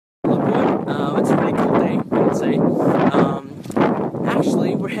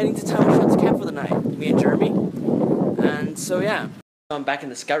heading to Shan's camp for the night, me and Jeremy. And so yeah, I'm back in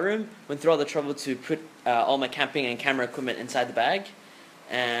the scout room. Went through all the trouble to put all my camping and camera equipment inside the bag.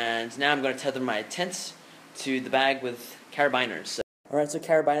 And now I'm going to tether my tent to the bag with carabiners. So, alright, so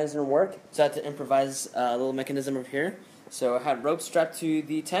carabiners didn't work, so I had to improvise a little mechanism over here. So I had ropes strapped to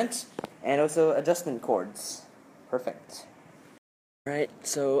the tent and also adjustment cords. Perfect. Alright,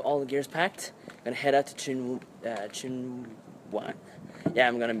 so all the gear's packed. I'm going to head out to Chunwan. Yeah,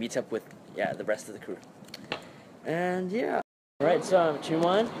 I'm going to meet up with the rest of the crew. And yeah. Alright, so I'm at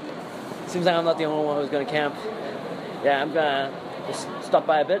Chunwan. Seems like I'm not the only one who's going to camp. Yeah, I'm going to just stop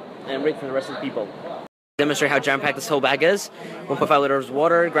by a bit and wait for the rest of the people. Demonstrate how jam-packed this whole bag is. 1.5 liters of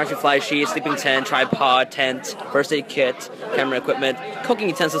water, ground fly sheet, sleeping tent, tripod, tent, first aid kit, camera equipment, cooking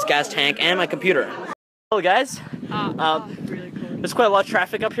utensils, gas tank, and my computer. Hello guys. Really cool. There's quite a lot of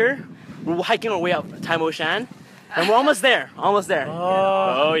traffic up here. We're hiking our way up Shan, and we're almost there. Almost there.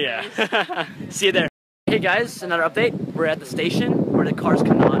 Oh yeah. See you there. Hey guys, another update. We're at the station where the cars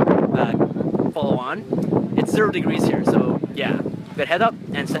cannot follow on. It's 0 degrees here, so yeah, we gotta head up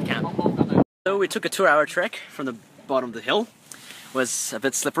and set camp. So we took a 2-hour trek from the bottom of the hill. It was a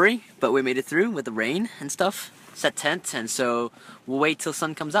bit slippery, but we made it through with the rain and stuff. Set tent, and so we'll wait till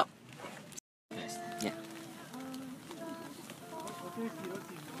sun comes up. Yeah.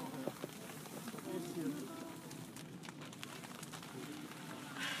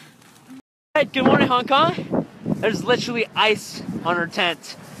 Alright, good morning Hong Kong. There's literally ice on our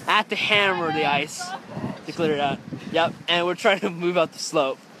tent. I had to hammer the ice to clear it out. Yep, and we're trying to move out the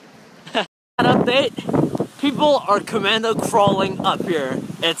slope. Update, people are commando crawling up here.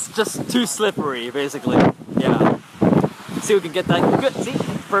 It's just too slippery, basically. Yeah. See if we can get that good. See,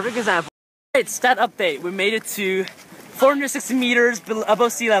 perfect example. Alright, stat update. We made it to 460 meters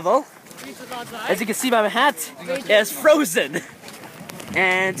above sea level. As you can see by my hat, it's frozen.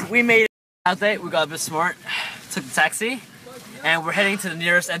 And we made it. Update, we got a bit smart. Took the taxi, and we're heading to the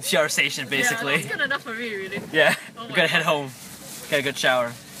nearest NPR station, basically. Yeah, that's good enough for me, really. Yeah, we're gonna head home. Get a good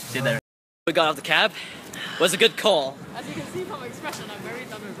shower. See you there. We got off the cab. Was a good call. As you can see from my expression, I'm very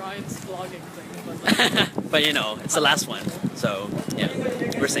done with Ryan's vlogging thing. But you know, it's the last one, so yeah,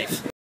 we're safe.